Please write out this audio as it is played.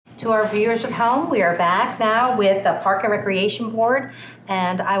To our viewers at home, we are back now with the Park and Recreation Board,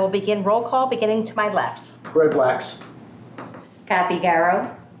 and I will begin roll call beginning to my left. Greg Blacks. Kathy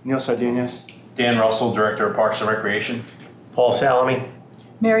Garrow. Neil Sardinius. Dan Russell, Director of Parks and Recreation. Paul Salami.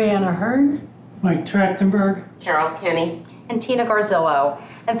 Mariana Hearn. Mike Trachtenberg. Carol Kenny. And Tina Garzillo.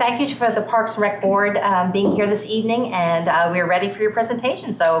 And thank you for the Parks and Rec Board being here this evening, and we're ready for your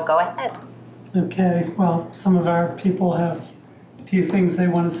presentation, so go ahead. Okay, well, some of our people have a few things they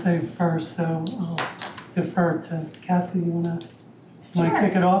want to say first, so I'll defer to Kathy. You want to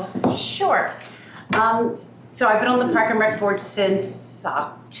kick it off? Sure. So I've been on the Park and Rec Board since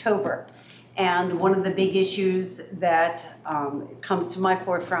October, and one of the big issues that comes to my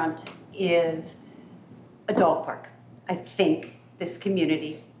forefront is a dog park. I think this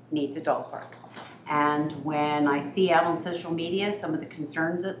community needs a dog park. And when I see out on social media some of the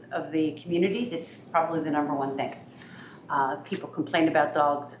concerns of the community, that's probably the number one thing. People complain about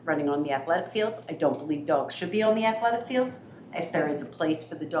dogs running on the athletic fields. I don't believe dogs should be on the athletic fields if there is a place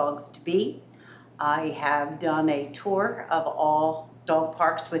for the dogs to be. I have done a tour of all dog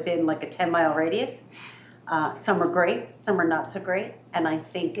parks within like a 10-mile radius. Some are great, some are not so great. And I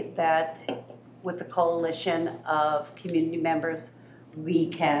think that with the coalition of community members, we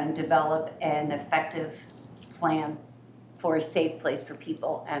can develop an effective plan for a safe place for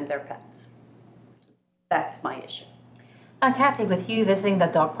people and their pets. That's my issue. Kathy, with you visiting the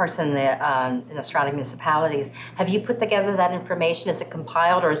dog parks in the surrounding municipalities, have you put together that information? Is it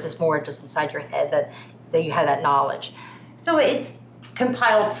compiled, or is this more just inside your head that you have that knowledge? So it's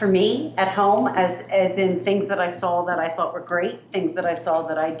compiled for me at home as in things that I saw that I thought were great, things that I saw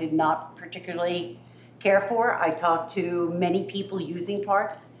that I did not particularly care for. I talked to many people using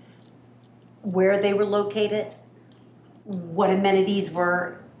parks, where they were located, what amenities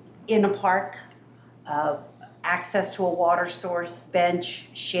were in a park, access to a water source, bench,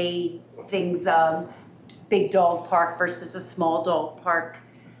 shade, things, big dog park versus a small dog park,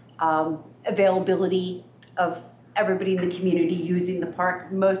 availability of everybody in the community using the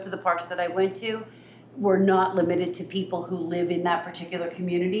park. Most of the parks that I went to were not limited to people who live in that particular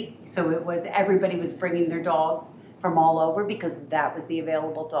community. So it was, everybody was bringing their dogs from all over because that was the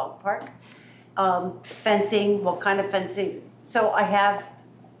available dog park. Fencing, what kind of fencing? So I have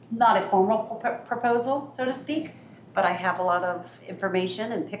not a formal proposal, so to speak, but I have a lot of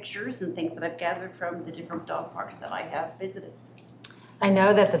information and pictures and things that I've gathered from the different dog parks that I have visited. I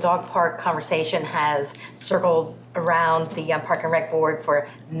know that the dog park conversation has circled around the Park and Rec Board for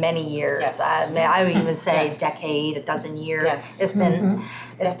many years. Yes. I would even say Yes. decade, a dozen years. Yes. It's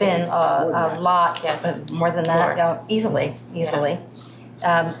been a lot, Yes. more than that, More. no, easily.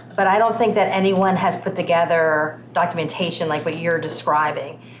 But I don't think that anyone has put together documentation like what you're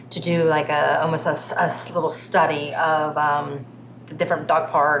describing to do like almost a little study of the different dog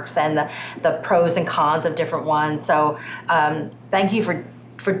parks and the pros and cons of different ones. So thank you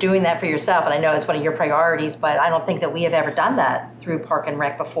for doing that for yourself. And I know it's one of your priorities, but I don't think that we have ever done that through Park and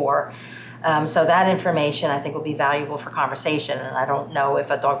Rec before. So that information I think will be valuable for conversation. And I don't know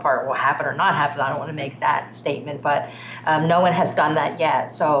if a dog park will happen or not happen. I don't want to make that statement, but no one has done that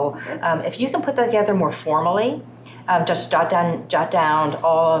yet. So if you can put that together more formally, just jot down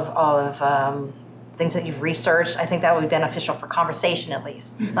all of things that you've researched. I think that would be beneficial for conversation at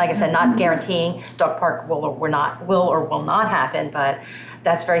least. Like I said, not guaranteeing dog park will or will not happen, but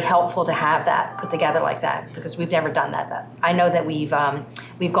that's very helpful to have that put together like that because we've never done that. I know that we've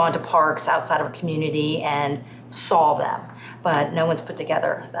gone to parks outside of our community and saw them, but no one's put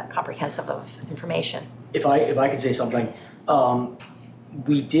together that comprehensive of information. If I could say something,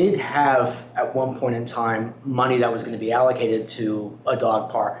 we did have at one point in time money that was going to be allocated to a dog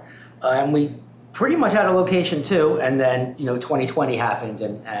park, and we pretty much had a location too. And then 2020 happened,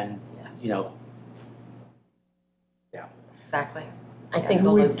 and Yes. Yeah. Exactly. I think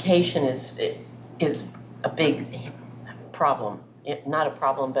the location is a big problem. Not a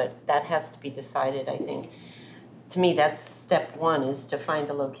problem, but that has to be decided, I think. To me, that's step one, is to find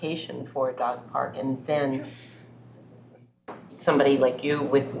a location for a dog park, and then somebody like you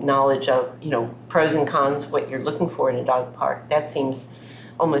with knowledge of, pros and cons, what you're looking for in a dog park, that seems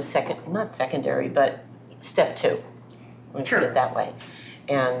almost not secondary, but step two. Let me put it that way.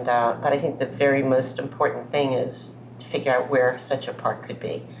 And but I think the very most important thing is to figure out where such a park could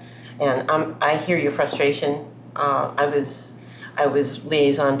be. And I hear your frustration. I was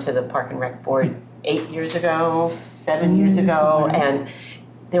liaison to the Park and Rec Board 8 years ago, 7 years ago, and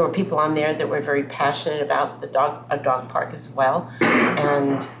there were people on there that were very passionate about a dog park as well,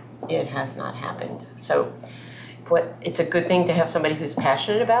 and it has not happened. So it's a good thing to have somebody who's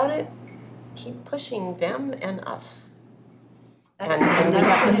passionate about it. Keep pushing them and us. And we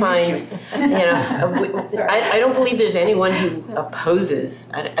have to find, I don't believe there's anyone who opposes,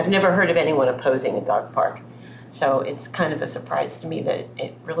 I've never heard of anyone opposing a dog park. So it's kind of a surprise to me that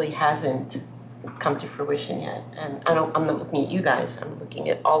it really hasn't come to fruition yet. And I'm not looking at you guys, I'm looking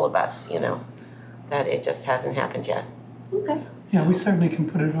at all of us, that it just hasn't happened yet. Okay. Yeah, we certainly can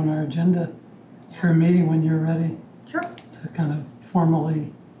put it on our agenda for a meeting when you're ready Sure. to kind of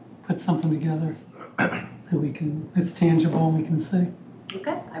formally put something together that it's tangible and we can see.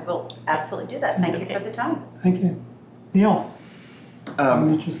 Okay, I will absolutely do that. Thank you Okay. for the time. Thank you. Neil, an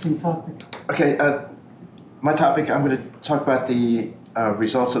interesting topic. Okay, my topic, I'm going to talk about the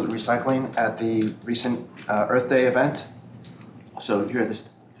results of the recycling at the recent Earth Day event. So here are the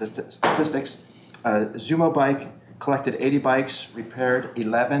statistics. Zumo Bike collected 80 bikes, repaired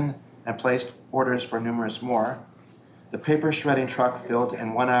 11, and placed orders for numerous more. The paper shredding truck filled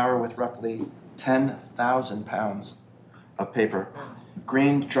in 1 hour with roughly 10,000 pounds of paper.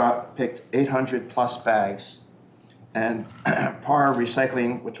 Green Drop picked 800 plus bags. And PAR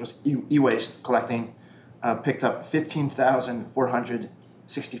Recycling, which was e-waste collecting, picked up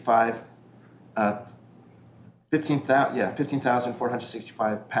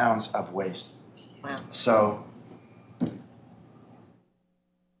 15,465 pounds of waste. Wow. So,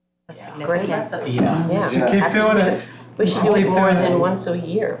 That's Great. significant. Yeah. Yeah. Should keep doing it. We should do it Keep more doing it. than once a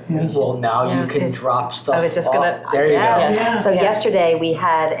year. Yeah. Well, now Yeah. you can drop stuff I was just gonna. off. There you yeah. go. Yes. So Yeah. yesterday we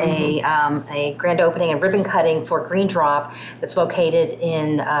had a grand opening and ribbon cutting for Green Drop that's located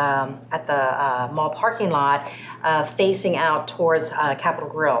in at the mall parking lot, facing out towards Capitol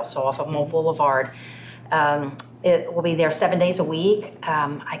Grill, so off of Mall Boulevard. It will be there 7 days a week.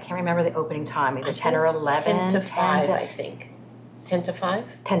 I can't remember the opening time, either 10 or 11. 10 to 5, 10 I think. 10 to 5?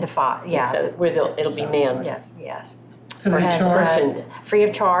 10 to 5, yeah. So where it'll be manned. Yes, yes. Do they And, charge? Person. Free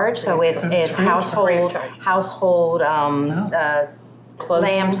of charge, so it's Free of charge? Free of household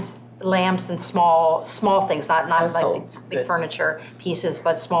Clothing. lamps and small things, not like Household big goods. furniture pieces,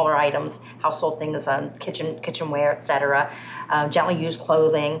 but smaller items, household things, kitchenware, etc. Gently used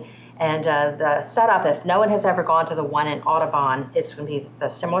clothing. And the setup, if no one has ever gone to the one in Audubon, it's going to be the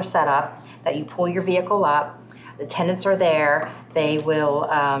similar setup that you pull your vehicle up. The tenants are there. They will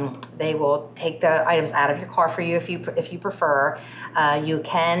take the items out of your car for you if you prefer. You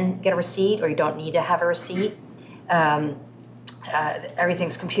can get a receipt, or you don't need to have a receipt.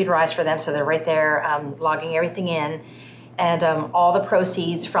 Everything's computerized for them, so they're right there logging everything in. And all the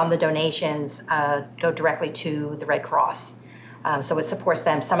proceeds from the donations go directly to the Red Cross. So it supports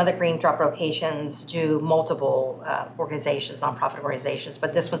them. Some of the Green Drop locations do multiple organizations, nonprofit organizations,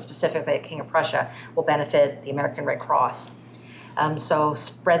 but this one specifically at King of Prussia will benefit the American Red Cross. So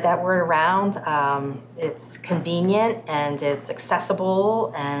spread that word around. It's convenient and it's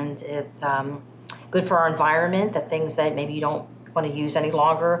accessible and it's good for our environment, the things that maybe you don't want to use any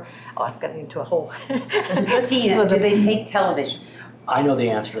longer. Oh, I'm getting into a whole... Tina, do they take television? I know the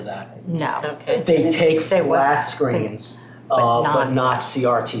answer to that. No. Okay. They take They what? flat screens, But but not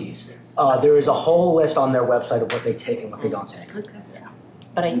CRTs. There is a whole list on their website of what they take and what they don't take.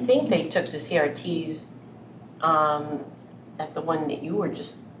 But I think they took the CRTs at the one that you were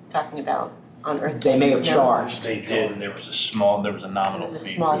just talking about on Earth Day. They may have No. charged. They did, and there was a nominal There was a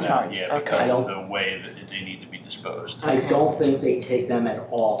fee small for that, charge, yeah, okay. because I of don't- the way that they need to be disposed. I Okay. don't think they take them at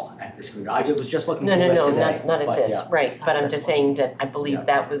all at this group. I was just looking No, at the no, list no, today. not at but this, yeah. right, but I'm this just one. saying that I believe Yeah.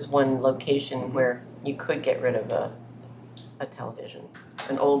 that was one location where you could get rid of a television,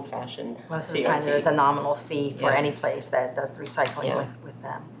 an old-fashioned Most of the time, there is a nominal fee for Yeah. any place that does the recycling Yeah. with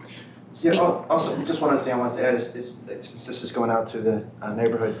them. yeah, also, just one other thing I wanted to add is since this is going out to the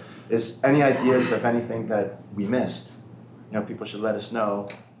neighborhood, is any ideas of anything that we missed? People should let us know,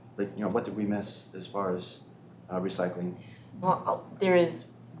 what did we miss as far as recycling? Well, there is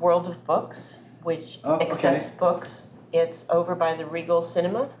World of Books, which Oh, okay. accepts books. It's over by the Regal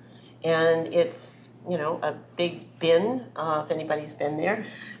Cinema, and it's, a big bin, if anybody's been there,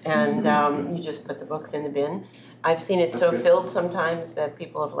 and you just put the books in the bin. I've seen it That's so good. filled sometimes that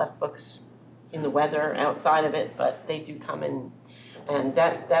people have left books in the weather outside of it, but they do come in, and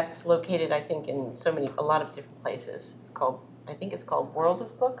that's located, I think, in a lot of different places. I think it's called World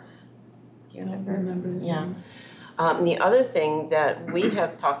of Books. Do you remember? Yeah. The other thing that we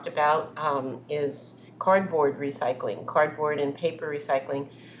have talked about is cardboard recycling, cardboard and paper recycling.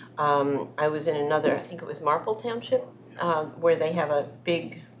 I was in another, I think it was Marple Township, where they have a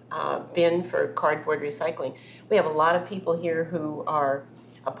big bin for cardboard recycling. We have a lot of people here who are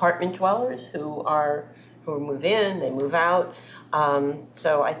apartment dwellers who move in, they move out.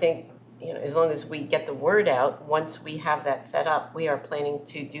 So I think, as long as we get the word out, once we have that set up, we are planning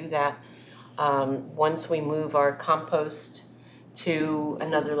to do that once we move our compost to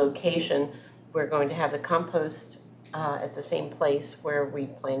another location. We're going to have the compost at the same place where we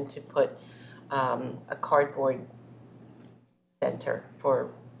plan to put a cardboard center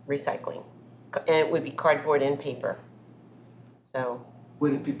for recycling. And it would be cardboard and paper. So,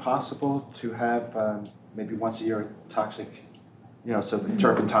 Would it be possible to have maybe once a year toxic, so the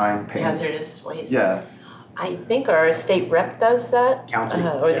turpentine paint? hazardous waste. Yeah, I think our state rep does that. County.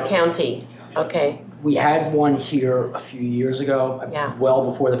 Or the county. Okay. We Yes. had one here a few years ago, Yeah. well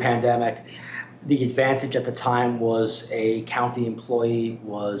before the pandemic. The advantage at the time was a county employee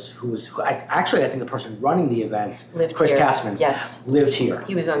actually, I think the person running the event, Lived Chris here. Cashman, Yes. lived here.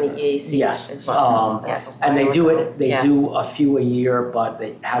 He was on the EAC Yes. as well. Yes. And they do it, they Yeah. do a few a year, but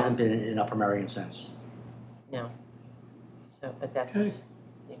it hasn't been in Upper Merion since. No. So, but that's Okay.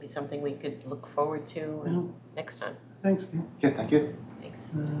 maybe something we could look forward to Yeah. next time. Thanks, Neil. okay, thank you.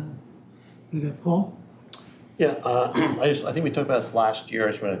 Thanks. You got Paul? Yeah, I think we talked about this last year,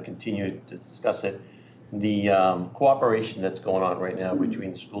 I just want to continue to discuss it. The cooperation that's going on right now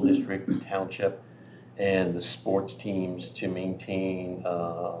between the school district, the township, and the sports teams to maintain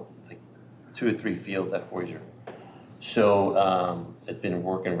like 2 or 3 fields at Hoyser. So it's been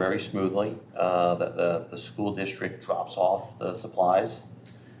working very smoothly. The school district drops off the supplies.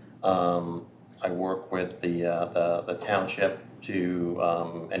 I work with the township to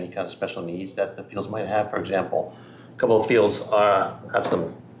any kind of special needs that the fields might have. For example, a couple of fields have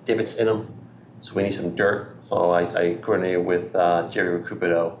some divots in them, so we need some dirt. So I coordinated with Jerry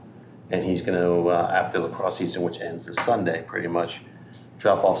Recupero, and he's going to, after lacrosse season, which ends this Sunday pretty much,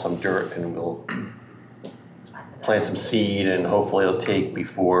 drop off some dirt and we'll plant some seed, and hopefully it'll take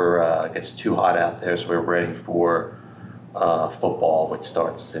before it gets too hot out there, so we're ready for football, which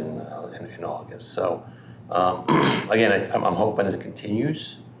starts in August. So again, I'm hoping it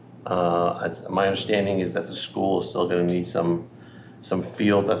continues. My understanding is that the school is still going to need some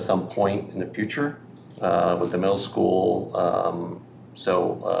fields at some point in the future with the middle school.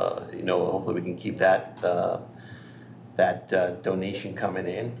 Hopefully we can keep that donation coming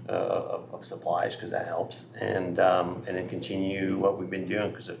in of supplies, because that helps, and then continue what we've been doing,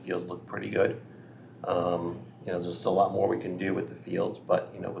 because the fields look pretty good. There's still a lot more we can do with the fields,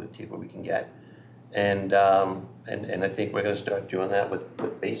 but we'll take what we can get. And I think we're going to start doing that with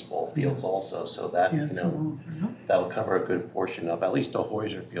baseball fields also, so that Yeah, that'll cover a good portion of at least the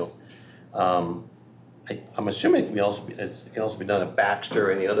Hoyser field. I'm assuming it can also be done at Baxter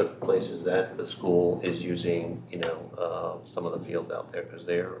and the other places that the school is using, some of the fields out there, because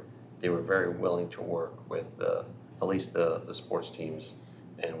they were very willing to work with at least the sports teams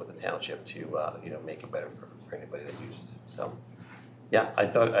and with the township to make it better for anybody that uses it. So yeah, I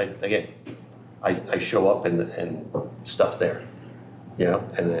thought I show up and stuff's there,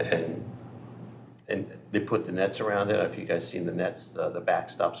 and they put the nets around it. If you guys seen the nets, the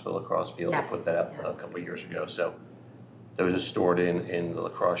backstops for lacrosse field, Yes. they put that up a couple of years ago. So those are stored in the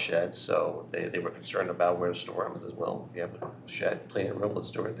lacrosse shed. So they were concerned about where to store them. As well, if you have a shed, plenty of room, let's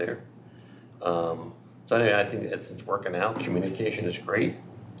store it there. So anyway, I think it's working out. Communication is great,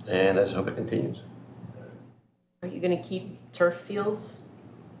 and I just hope it continues. Are you going to keep turf fields?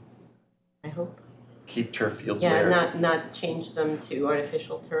 I hope. Keep turf fields Yeah, where? not change them to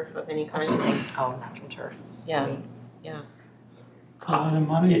artificial turf of any kind. Natural turf. Yeah. It's a lot of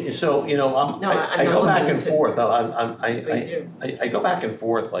money. So I'm I not go back looking and to- forth. Me too. I go back and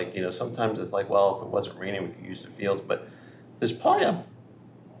forth. Like sometimes it's like, well, if it wasn't raining, we could use the fields. But there's probably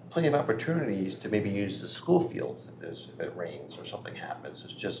plenty of opportunities to maybe use the school fields if it rains or something happens.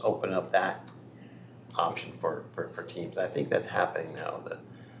 It's just open up that option for teams. I think that's happening now. It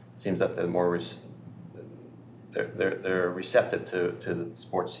seems that they're more they're receptive to the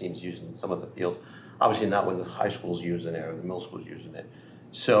sports teams using some of the fields. Obviously not when the high school's using it or the middle school's using it.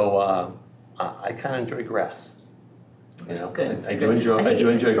 So I kind of enjoy grass. Good. I do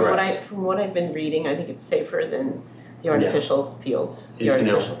enjoy grass. From what I've been reading, I think it's safer than the artificial fields, the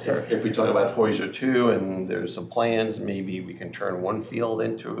artificial turf. If we talk about Hoyser too, and there's some plans, maybe we can turn one field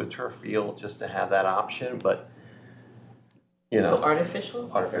into a turf field just to have that option, but So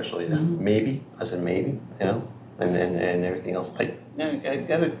artificial? artificially, maybe, I said maybe, and everything else. I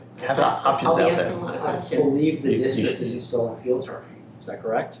gotta have options I'll be out asking there. a lot of I questions. believe the You district should- is installing field turf, is that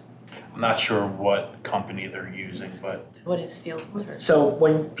correct? I'm not sure what company they're using, but What is field turf? So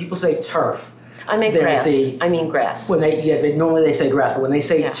when people say turf, I mean There's grass. the- I mean grass. normally they say grass, but when they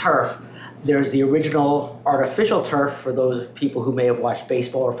say Yeah. turf, there's the original artificial turf for those people who may have watched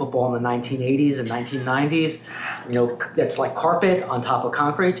baseball or football in the 1980s and 1990s. That's like carpet on top of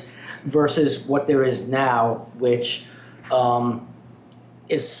concrete, versus what there is now, which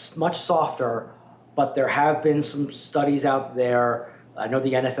is much softer, But there have been some studies out there. I know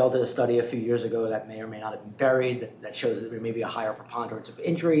the NFL did a study a few years ago that may or may not have been buried, that shows that there may be a higher preponderance of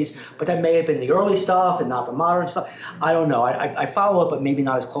injuries, but that may have been the early stuff and not the modern stuff. I don't know. I follow it, but maybe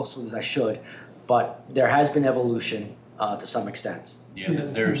not as closely as I should. But there has been evolution to some extent. Yeah,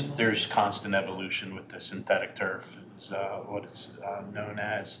 there's constant evolution with the synthetic turf, is what it's known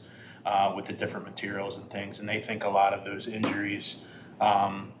as, with the different materials and things. And they think a lot of those injuries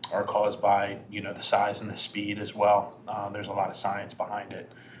are caused by, the size and the speed as well. There's a lot of science behind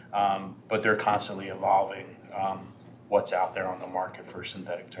it. But they're constantly evolving what's out there on the market for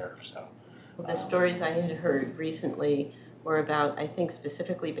synthetic turf. So, Well, the stories I had heard recently were about, I think,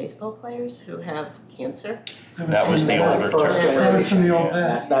 specifically baseball players who have cancer. that was the older First turf. That was from the generation. old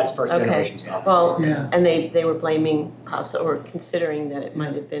Yeah, vet. that's first Okay. generation stuff. Well, Yeah. and they were blaming or considering that it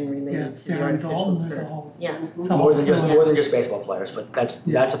might have been Yeah, related it's to the Darren artificial Dalton, there's a turf. whole. Yeah. it's a More whole than just story. more than just baseball players, but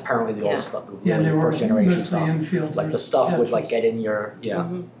that's apparently the Yeah. old stuff, the Yeah, really they were first generation mostly stuff. infielders. Like the stuff would like catchers. get in your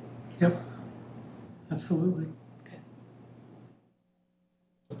Mhm. Yep, absolutely.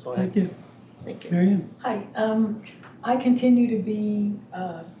 That's all I Thank you. Thank you. Marion? Hi, I continue to be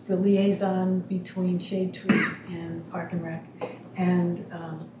the liaison between Shade Tree and Park and Rec. And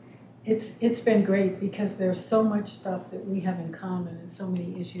it's been great because there's so much stuff that we have in common and so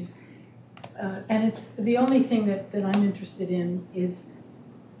many issues. And it's, the only thing that I'm interested in is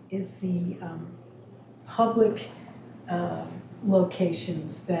the public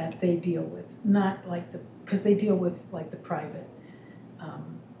locations that they deal with, not like because they deal with like the private.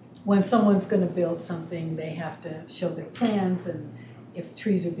 When someone's gonna build something, they have to show their plans and if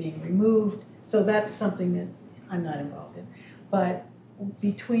trees are being removed. So that's something that I'm not involved in. But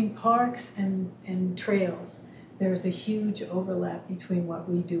between parks and trails, there's a huge overlap between what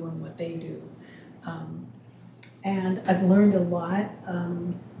we do and what they do. And I've learned a lot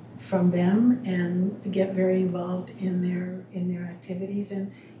from them and get very involved in their activities.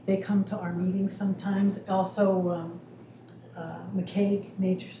 And they come to our meetings sometimes. Also, McCaig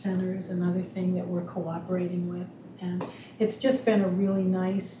Nature Center is another thing that we're cooperating with. And it's just been a really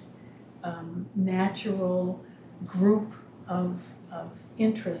nice, natural group of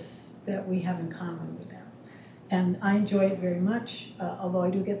interests that we have in common with them. And I enjoy it very much, although I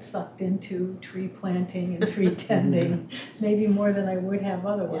do get sucked into tree planting and tree tending, maybe more than I would have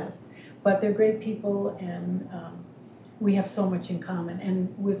otherwise. But they're great people and we have so much in common.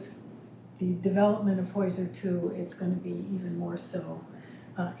 And with the development of Hoyser 2, it's going to be even more so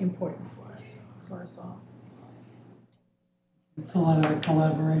important for us all. It's a lot of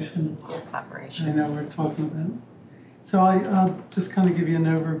collaboration. Yeah, Collaboration. I know we're talking about. So I'll just kind of give you an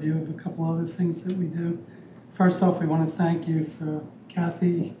overview of a couple other things that we do. First off, we want to thank you for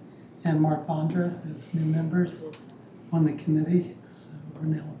Kathy and Mark Bondra as new members on the committee. So we're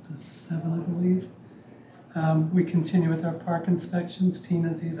now up to 7, I believe. We continue with our park inspections.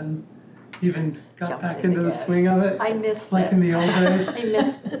 Tina's even got Jumped back in into the again. swing of it, I missed like it. in the old days. I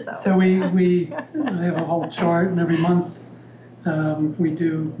missed it, so. So I have a whole chart, and every month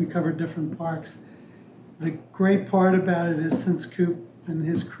we cover different parks. The great part about it is since Coop and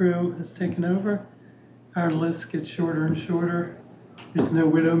his crew has taken over, our list gets shorter and shorter. There's no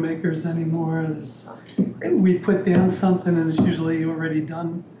widow makers anymore. We put down something and it's usually already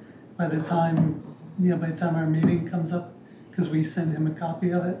done by the time our meeting comes up, because we send him a copy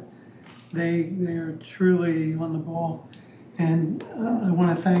of it. They are truly on the ball. And I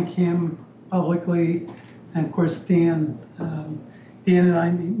want to thank him publicly, and of course Dan. Dan and I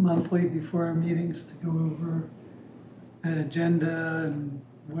meet monthly before our meetings to go over the agenda and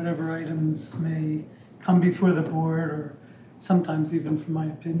whatever items may come before the board, or sometimes even for my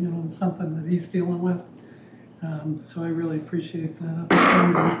opinion on something that he's dealing with. So I really appreciate that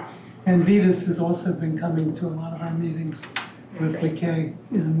opportunity. And Vitas has also been coming to a lot of our meetings with McKay.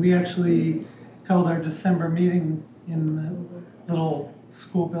 And we actually held our December meeting in the little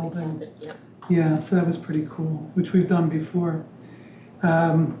school building. Yep. Yeah, so that was pretty cool, which we've done before.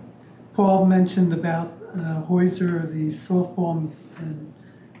 Paul mentioned about Hoyser, the softball and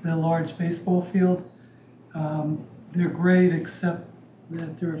the large baseball field. They're great, except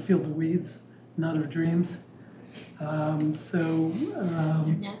that they're a field of weeds, not of dreams. They're natural.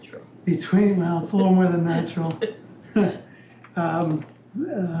 It's a little more than natural.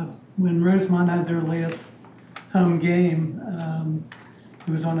 When Rosemont had their last home game,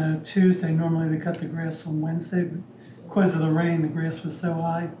 it was on a Tuesday. Normally they cut the grass on Wednesday, but because of the rain, the grass was so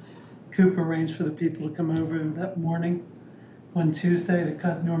high. Coop arranged for the people to come over that morning on Tuesday to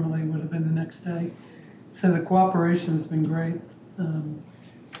cut. Normally would have been the next day. So the cooperation has been great.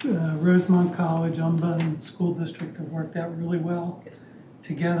 Rosemont College, UMBA, and school district have worked out really well.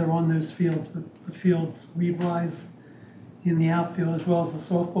 together on those fields, but the fields weed-wise in the outfield as well as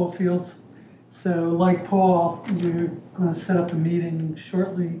the softball fields. So like Paul, you're going to set up a meeting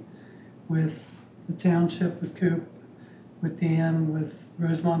shortly with the township, with Coop, with Dan, with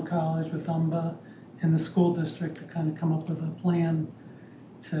Rosemont College, with UMBA, and the school district to kind of come up with a plan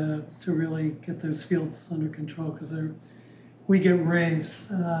to really get those fields under control, because we get raves.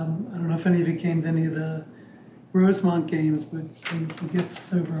 I don't know if any of you came to any of the Rosemont games, but it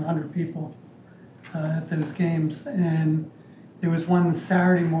gets over 100 people at those games. And there was one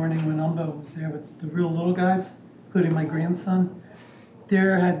Saturday morning when UMBA was there with the real little guys, including my grandson.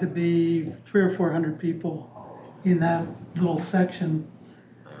 There had to be 300 or 400 people in that little section.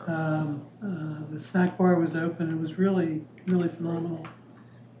 The snack bar was open. It was really, really phenomenal.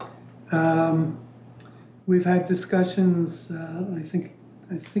 We've had discussions, I think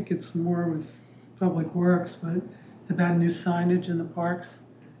it's more with Public Works, but about new signage in the parks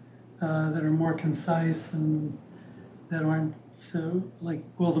that are more concise and that aren't so, like,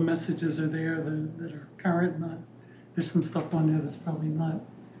 all the messages are there that are current, not, there's some stuff on there that's probably not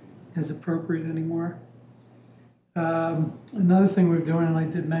as appropriate anymore. Another thing we're doing, and I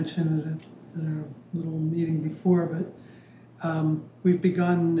did mention it at our little meeting before, but we've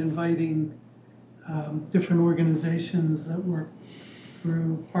begun inviting different organizations that work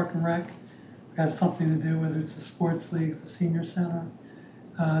through Park and Rec, have something to do, whether it's the sports leagues, the senior center,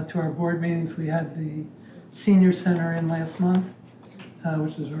 to our board meetings. We had the senior center in last month,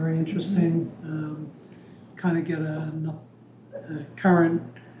 which was very interesting. Kind of get a current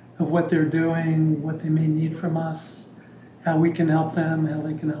of what they're doing, what they may need from us, how we can help them, how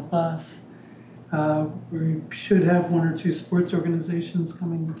they can help us. We should have 1 or 2 sports organizations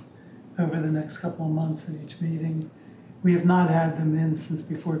coming over the next couple of months at each meeting. We have not had them in since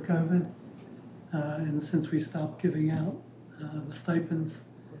before COVID, and since we stopped giving out the stipends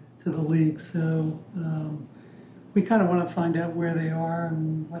to the league. So we kind of want to find out where they are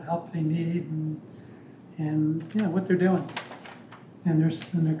and what help they need, and you know, what they're doing and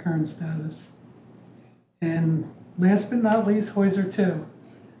their current status. And last but not least, Hoyser 2.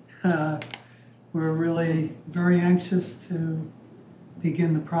 We're really very anxious to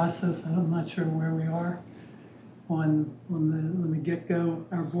begin the process. I'm not sure where we are on the get-go.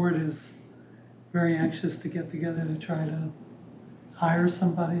 Our board is very anxious to get together to try to hire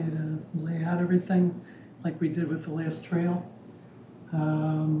somebody to lay out everything like we did with the last trail.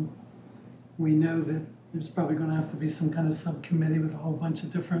 We know that there's probably going to have to be some kind of subcommittee with a whole bunch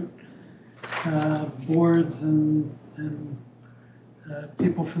of different boards and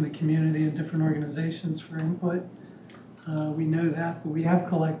people from the community and different organizations for input. We know that, but we have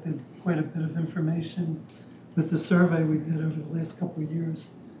collected quite a bit of information with the survey we did over the last couple of years.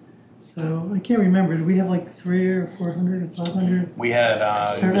 So I can't remember, did we have like 300 or 400 or 500? We had,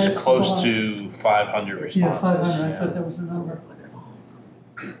 it was close to 500 responses. Yeah, 500, I thought that was the number.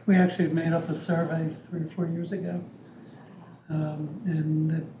 We actually had made up a survey 3 or 4 years ago.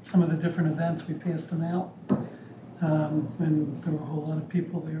 And at some of the different events, we passed them out. And there were a whole lot of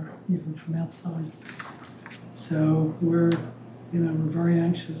people there, even from outside. So we're very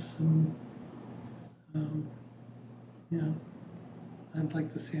anxious, and I'd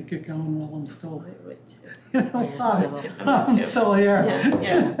like to see it get going while I'm still, I'm still here.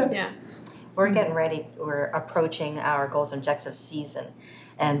 Yeah. We're getting ready, we're approaching our goals and objectives season,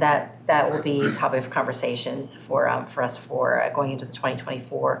 and that will be a topic of conversation for us for going into the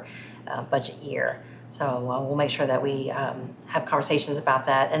 2024 budget year. So we'll make sure that we have conversations about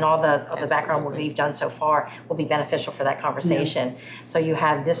that, and all the background work that you've done so far will be beneficial for that conversation. Yeah. So you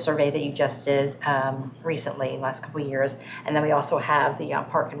have this survey that you just did recently, in the last couple of years, and then we also have the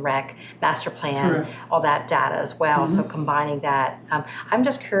Park and Rec master plan, correct, all that data as well. Mm-hmm. So combining that, I'm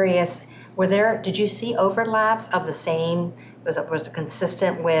just curious, did you see overlaps of the same? Was it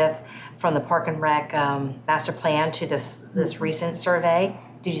consistent with from the Park and Rec master plan to this recent survey?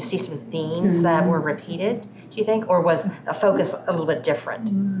 Did you see some themes that were repeated, do you think, or was a focus a little bit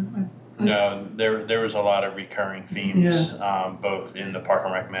different? No, there was a lot of recurring themes, both in the Park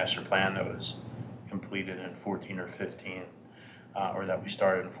and Rec master plan that was completed in 14 or 15, or that we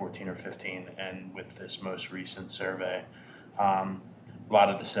started in 14 or 15, and with this most recent survey. A lot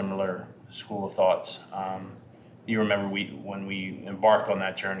of the similar school of thoughts. You remember when we embarked on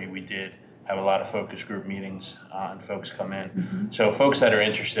that journey, we did have a lot of focus group meetings, and folks come in. Mm-hmm. So folks that are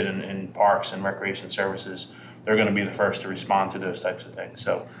interested in parks and recreation services, they're going to be the first to respond to those types of things.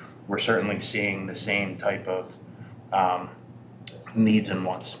 So we're certainly seeing the same type of needs and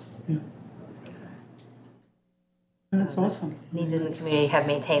wants. Yeah. That's awesome. Needs in the community have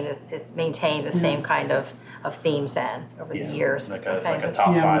maintained the same kind of themes then over the Yeah, years. like a Okay.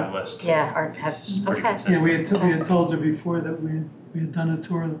 top Yeah. 5 list. Yeah, or have, It's pretty okay. consistent. Yeah, we had told you before that we had done a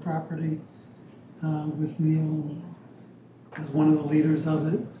tour of the property with Neil, as one of the leaders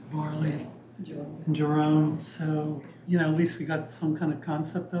of it, Marley and Jerome. So, at least we got some kind of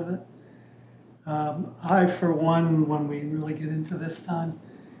concept of it. I, for one, when we really get into this time,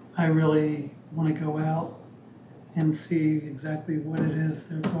 I really want to go out and see exactly what it is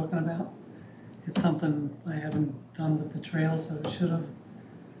they're talking about. It's something I haven't done with the trails, so I should have.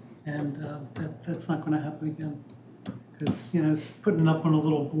 And that's not going to happen again. Because, putting up on a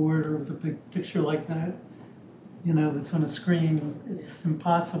little board or with a big picture like that, that's on a screen, it's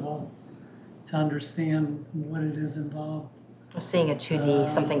impossible to understand what it is involved. Seeing a 2D,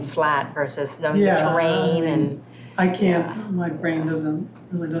 something flat versus knowing the terrain and. I can't, my brain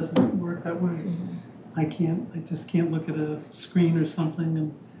really doesn't work that way. I just can't look at a screen or something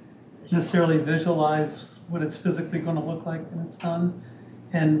and necessarily visualize what it's physically going to look like when it's done,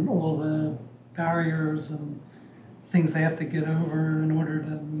 and all the barriers and things they have to get over in order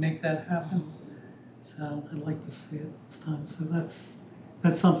to make that happen. So I'd like to see it this time. So that's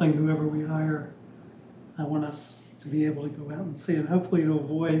something, whoever we hire, I want us to be able to go out and see, and hopefully to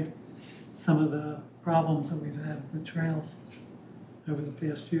avoid some of the problems that we've had with trails over the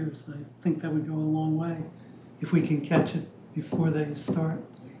past years. I think that would go a long way if we can catch it before they start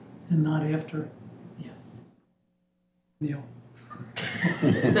and not after. Yeah. Neil.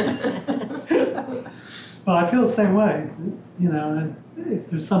 Well, I feel the same way. If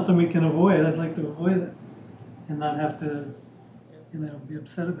there's something we can avoid, I'd like to avoid it and not have to, be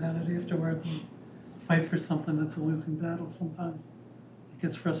upset about it afterwards and fight for something that's a losing battle sometimes. It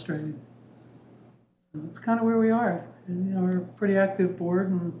gets frustrating. So that's kind of where we are. And, we're a pretty active board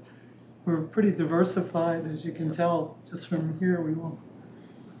and we're pretty diversified, as you can tell just from here. We will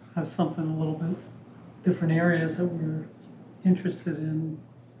have something a little bit different areas that we're interested in.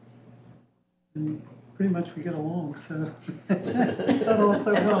 And pretty much we get along, so that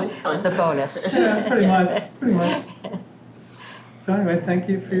also That's always helps. fun. It's a bonus. Yeah, pretty much. So anyway, thank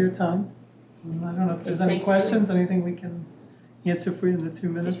you for your time. And I don't know if there's any Thank you. questions, anything we can answer for you in the 2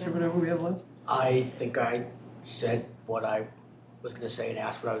 minutes or whatever we have left. I think I said what I was going to say and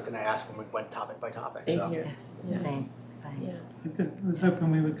asked what I was going to ask when we went topic by topic. Same So here. Yes, Yeah. same. Yeah. Good. I was hoping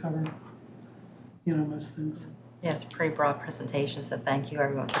we would cover, most things. Yeah, it's a pretty broad presentation, so thank you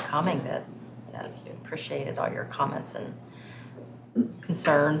everyone for coming. Yes, appreciated all your comments and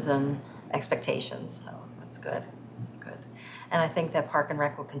concerns and expectations, so that's good. That's good. And I think that Park and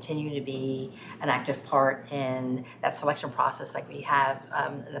Rec will continue to be an active part in that selection process like we have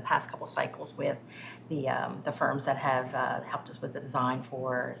in the past couple cycles with the firms that have helped us with the design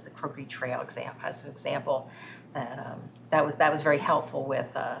for the Crow Creek Trail as an example. That was very helpful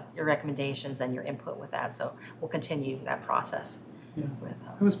with your recommendations and your input with that. So we'll continue that process. Yeah. With,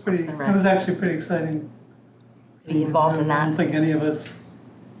 It was actually pretty exciting. to be involved in I that. don't think any of us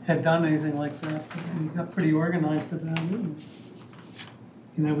had done anything like that. But we got pretty organized about it.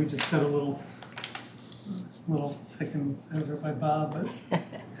 And, we just got a little taken over by Bob, but a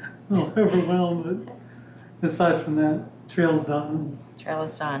little overwhelmed. But aside from that, trail's done. Trail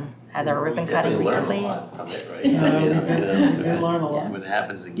is done. Had their ribbon cutting Definitely learned a recently. lot from it, right? We So, did you know, learn a lot. When it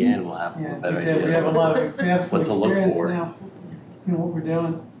happens again, we'll have Yeah, some better we ideas. have a lot of, we have some what to look experience for. now. What we're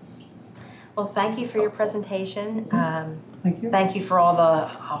doing. Well, thank you for your presentation. Thank you. Thank you for all the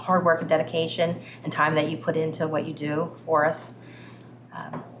hard work and dedication and time that you put into what you do for us.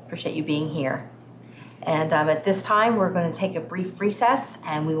 Appreciate you being here. And at this time, we're going to take a brief recess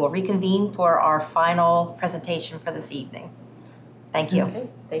and we will reconvene for our final presentation for this evening. Thank you. Okay,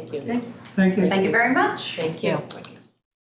 thank you. Thank you. Thank you very much. Thank you. Thank you.